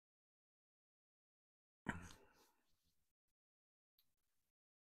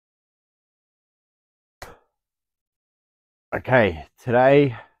Okay,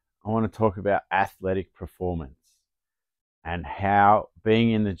 today I want to talk about athletic performance and how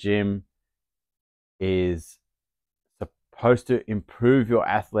being in the gym is supposed to improve your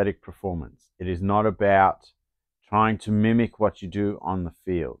athletic performance. It is not about trying to mimic what you do on the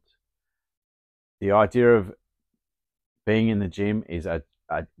field. The idea of being in the gym is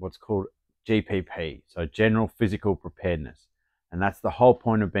what's called GPP, so general physical preparedness. And that's the whole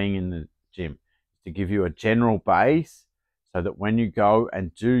point of being in the gym, to give you a general base so that when you go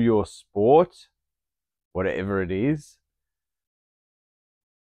and do your sport, whatever it is,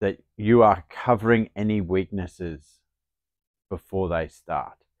 that you are covering any weaknesses before they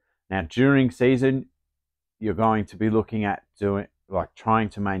start. Now, during season, you're going to be looking at trying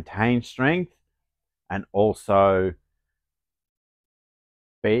to maintain strength and also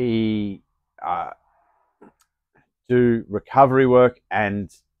be do recovery work and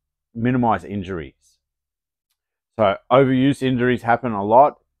minimize injuries. So overuse injuries happen a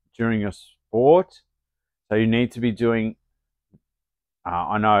lot during your sport. So you need to be doing,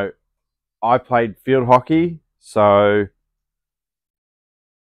 I know I played field hockey, so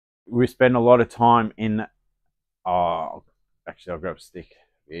we spend a lot of time in, actually I'll grab a stick,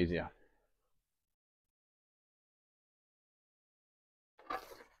 it'll be easier.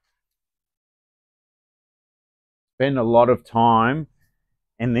 Spend a lot of time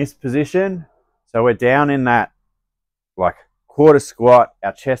in this position. So we're down in that like quarter squat,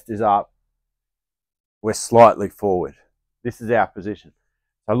 our chest is up, we're slightly forward. This is our position.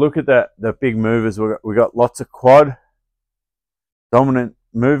 So look at the big movers. We got lots of quad dominant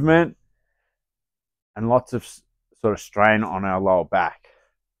movement and lots of sort of strain on our lower back.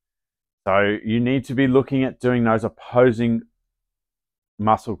 So you need to be looking at doing those opposing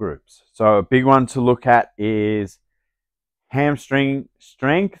muscle groups. So a big one to look at is hamstring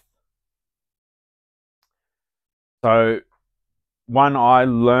strength. So one I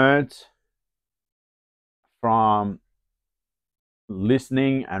learned from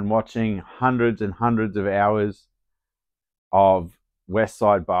listening and watching hundreds and hundreds of hours of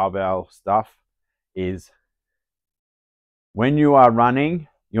Westside Barbell stuff is when you are running,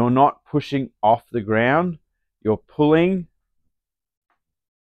 you're not pushing off the ground, you're pulling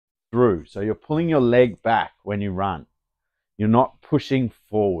through. So you're pulling your leg back when you run. You're not pushing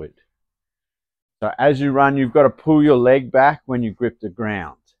forward. So as you run, you've got to pull your leg back when you grip the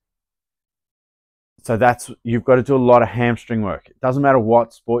ground. So you've got to do a lot of hamstring work. It doesn't matter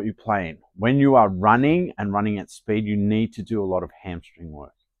what sport you play in. When you are running and running at speed, you need to do a lot of hamstring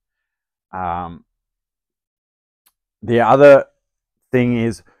work. The other thing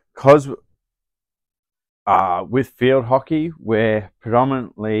is, because with field hockey, we're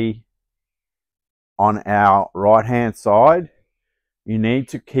predominantly on our right-hand side, you need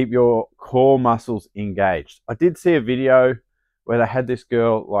to keep your core muscles engaged. I did see a video where they had this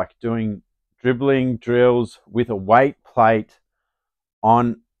girl like doing dribbling drills with a weight plate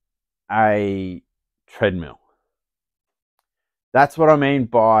on a treadmill. That's what I mean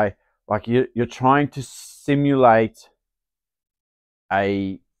by like you're trying to simulate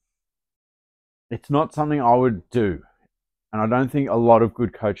it's not something I would do, and I don't think a lot of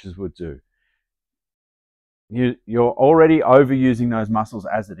good coaches would do. You're already overusing those muscles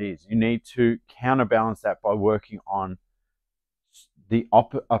as it is. You need to counterbalance that by working on the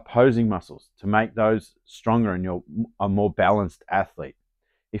opposing muscles to make those stronger and you're a more balanced athlete.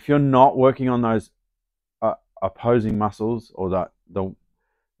 If you're not working on those opposing muscles or the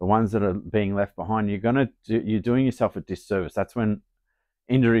ones that are being left behind, you're doing yourself a disservice. That's when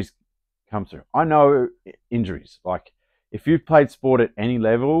injuries come through. I know injuries. Like if you've played sport at any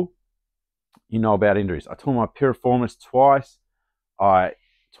level, you know about injuries. I tore my piriformis twice. I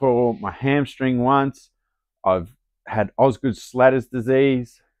tore my hamstring once. I've had Osgood-Schlatters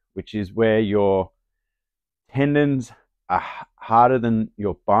disease, which is where your tendons are harder than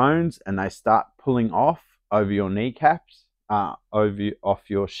your bones and they start pulling off over your kneecaps, off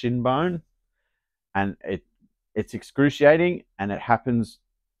your shin bone. And it's excruciating, and it happens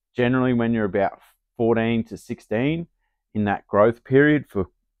generally when you're about 14 to 16 in that growth period for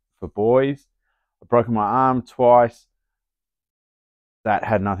boys. I've broken my arm twice. That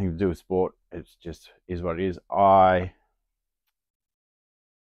had nothing to do with sport. It's just is what it is. I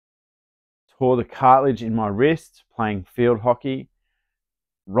tore the cartilage in my wrist playing field hockey,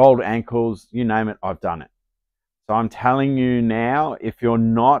 rolled ankles, you name it, I've done it. So I'm telling you now, if you're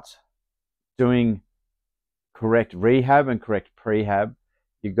not doing correct rehab and correct prehab,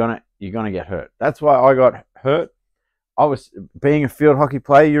 you're gonna get hurt. That's why I got hurt. I was being a field hockey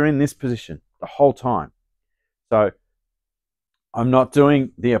player, you're in this position the whole time. So I'm not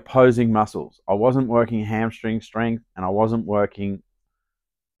doing the opposing muscles. I wasn't working hamstring strength, and I wasn't working,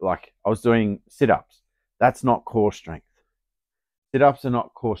 like, I was doing sit-ups. That's not core strength. Sit-ups are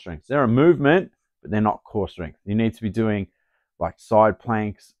not core strength. They're a movement, but they're not core strength. You need to be doing like side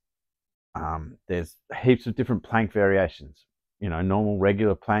planks. There's heaps of different plank variations. Normal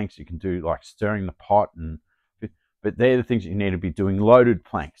regular planks you can do, like stirring the pot, but they're the things you need to be doing. Loaded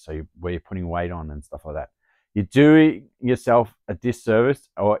planks, so where you're putting weight on and stuff like that. You're doing yourself a disservice,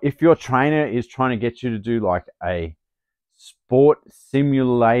 or if your trainer is trying to get you to do like a sport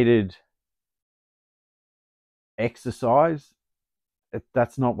simulated exercise,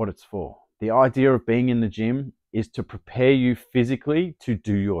 that's not what it's for. The idea of being in the gym is to prepare you physically to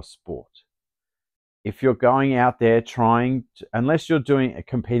do your sport. If you're going out there unless you're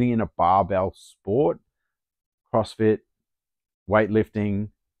competing in a barbell sport, CrossFit, weightlifting,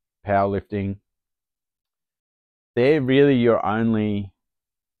 powerlifting, they're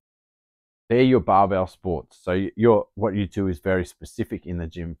your barbell sports. So what you do is very specific in the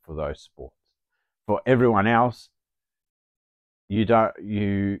gym for those sports. For everyone else,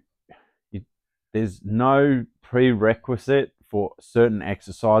 there's no prerequisite for certain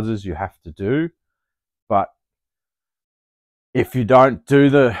exercises you have to do, but if you don't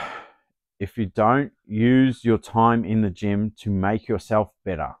use your time in the gym to make yourself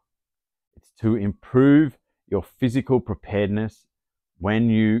better, it's to improve your physical preparedness when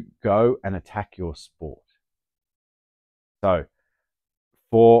you go and attack your sport. So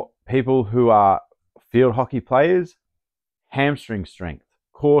for people who are field hockey players, hamstring strength,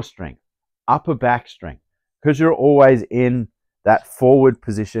 core strength, upper back strength, because you're always in that forward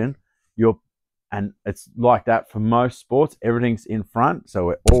position, and it's like that for most sports, everything's in front, so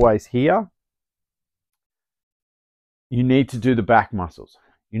we're always here. You need to do the back muscles.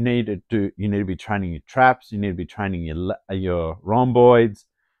 You need to be training your traps, you need to be training your rhomboids,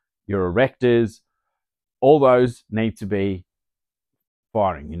 your erectors. All those need to be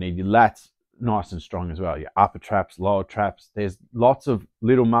firing. You need your lats nice and strong as well, your upper traps, lower traps. There's lots of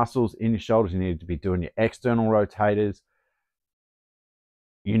little muscles in your shoulders. You need to be doing your external rotators.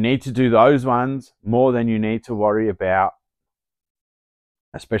 You need to do those ones more than you need to worry about,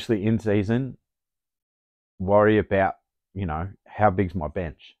 especially in season, worry about, how big's my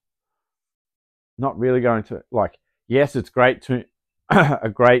bench. Not really going to, like, yes, it's great to a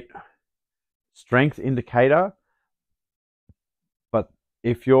great strength indicator, but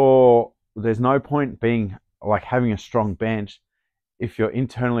there's no point being like having a strong bench if you're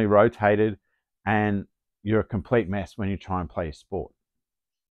internally rotated and you're a complete mess when you try and play a sport.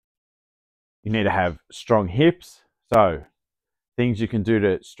 You need to have strong hips. So things you can do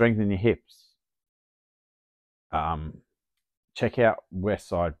to strengthen your hips. Check out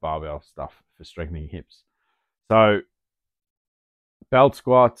Westside Barbell stuff for strengthening hips. So belt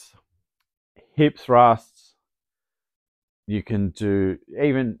squats, hip thrusts. You can do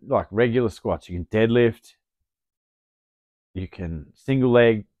even like regular squats. You can deadlift. You can single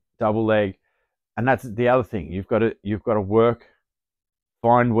leg, double leg, and that's the other thing. You've got to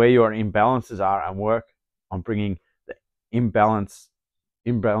find where your imbalances are and work on bringing the imbalances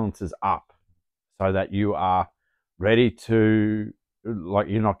up, so that you are ready to, like,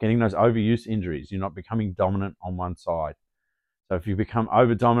 you're not getting those overuse injuries. You're not becoming dominant on one side. So if you become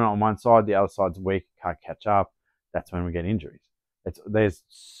over dominant on one side, the other side's weak, can't catch up. That's when we get injuries. There's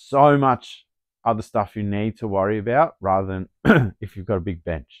so much other stuff you need to worry about rather than if you've got a big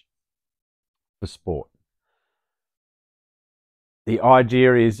bench for sport. The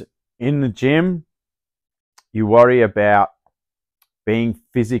idea is, in the gym, you worry about being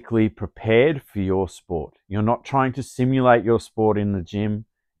physically prepared for your sport. You're not trying to simulate your sport in the gym.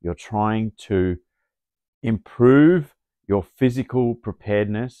 You're trying to improve your physical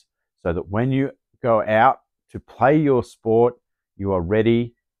preparedness so that when you go out to play your sport, you are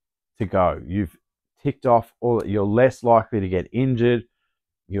ready to go. You've ticked off you're less likely to get injured.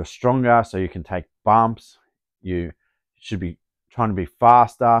 You're stronger, so you can take bumps. You should be trying to be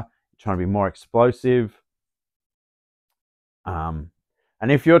faster, trying to be more explosive.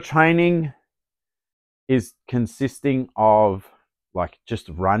 And if your training is consisting of like just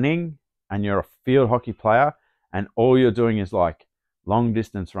running, and you're a field hockey player and all you're doing is like long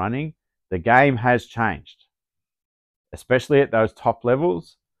distance running, the game has changed. Especially at those top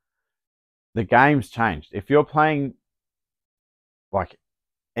levels, the game's changed. If you're playing like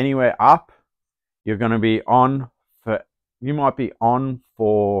anywhere up, you're going to be you might be on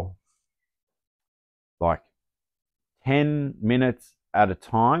for like 10 minutes at a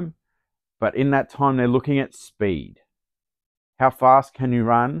time, but in that time they're looking at speed. How fast can you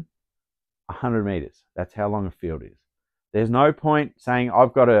run 100 meters? That's how long a field is. There's no point saying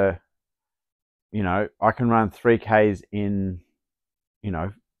I've got to, I can run 3Ks in,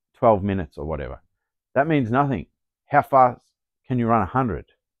 12 minutes or whatever. That means nothing. How fast can you run 100?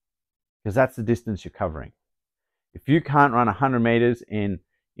 Because that's the distance you're covering. If you can't run 100 meters in,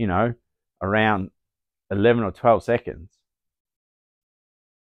 around 11 or 12 seconds,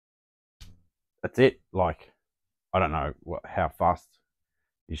 that's it. Like, I don't know how fast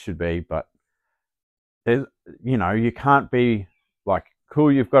you should be, but there's, you can't be like,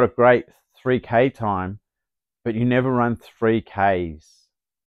 cool, you've got a great 3K time, but you never run 3Ks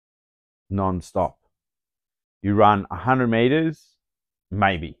non-stop. You run 100 meters,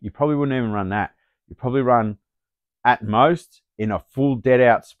 maybe. You probably wouldn't even run that. You probably run at most in a full dead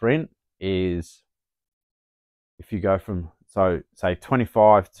out sprint is, if you go from, so say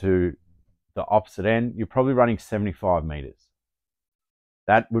 25 to the opposite end, you're probably running 75 meters.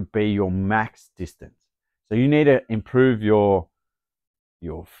 That would be your max distance. So you need to improve your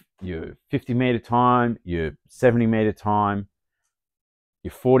 50 meter time, your 70 meter time,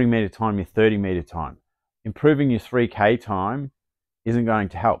 your 40 meter time, your 30 meter time. Improving your 3K time isn't going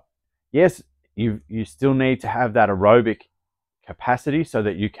to help. Yes, you still need to have that aerobic capacity so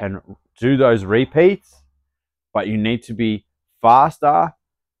that you can do those repeats, but you need to be faster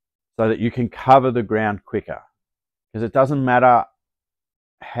so that you can cover the ground quicker. Because it doesn't matter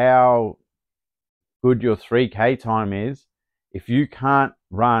how good your 3K time is, if you can't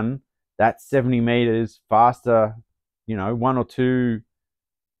run that 70 meters faster, 1 or 2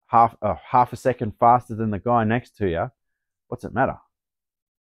 half a second faster than the guy next to you, what's it matter?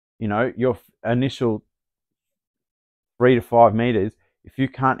 Your initial 3 to 5 meters, if you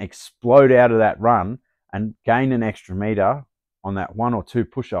can't explode out of that run and gain an extra meter on that 1 or 2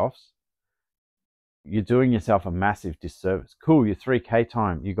 push-offs, you're doing yourself a massive disservice. Cool, your 3K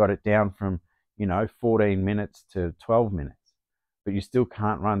time, you got it down from, 14 minutes to 12 minutes, but you still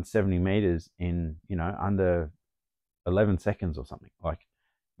can't run 70 meters in, under 11 seconds or something. Like,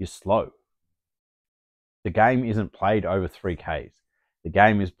 you're slow. The game isn't played over 3Ks. The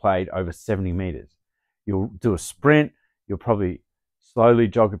game is played over 70 meters. You'll do a sprint, you'll probably slowly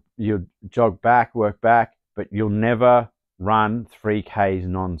jog back, work back, but you'll never run 3Ks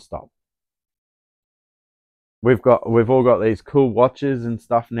non-stop. We've all got these cool watches and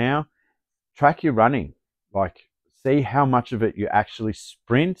stuff now. Track your running. Like, see how much of it you actually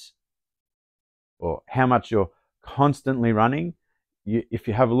sprint or how much you're constantly running. If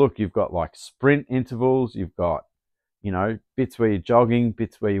you have a look, you've got like sprint intervals, you've got, bits where you're jogging,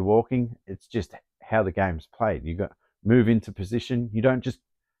 bits where you're walking. It's just how the game's played. You got move into position. You don't just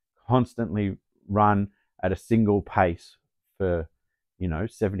constantly run at a single pace for,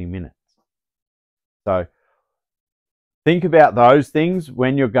 70 minutes. So think about those things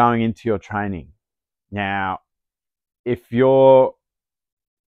when you're going into your training. Now, if you're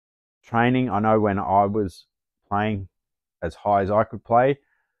training, I know when I was playing as high as I could play,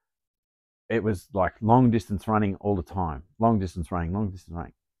 it was like long distance running all the time. Long distance running.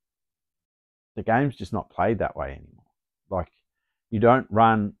 The game's just not played that way anymore. Like, you don't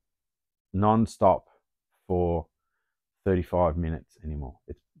run non-stop for 35 minutes anymore.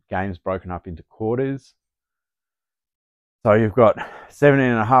 Game's broken up into quarters. So you've got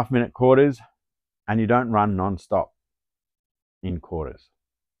 17.5-minute quarters, and you don't run non-stop in quarters.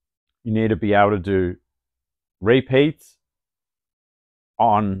 You need to be able to do repeats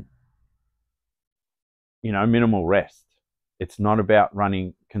on, minimal rest. It's not about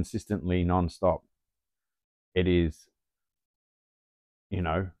running consistently non-stop. It is,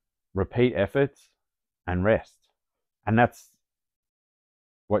 repeat efforts and rest. And that's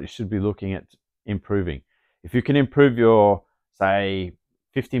what you should be looking at improving. If you can improve your, say,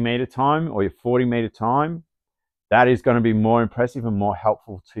 50-meter time or your 40-meter time, that is going to be more impressive and more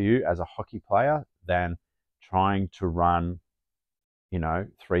helpful to you as a hockey player than trying to run,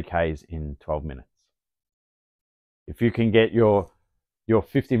 3Ks in 12 minutes. If you can get your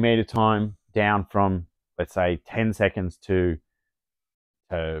 50-meter time down from, let's say, 10 seconds to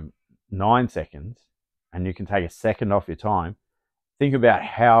 9 seconds, and you can take a second off your time, think about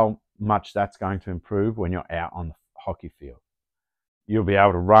how much that's going to improve when you're out on the hockey field. You'll be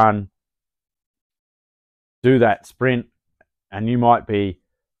able to run, do that sprint, and you might be,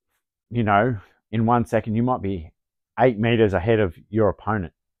 in 1 second, you might be 8 meters ahead of your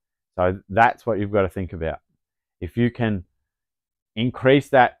opponent. So that's what you've got to think about. If you can increase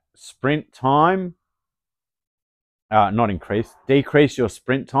that sprint time, decrease your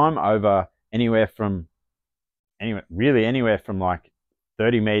sprint time over anywhere from like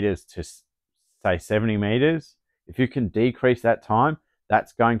 30 meters to, say, 70 meters. If you can decrease that time,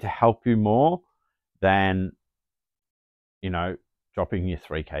 that's going to help you more than you know, dropping your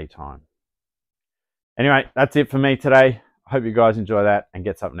 3K time. Anyway, that's it for me today. I hope you guys enjoy that and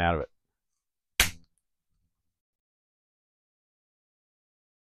get something out of it.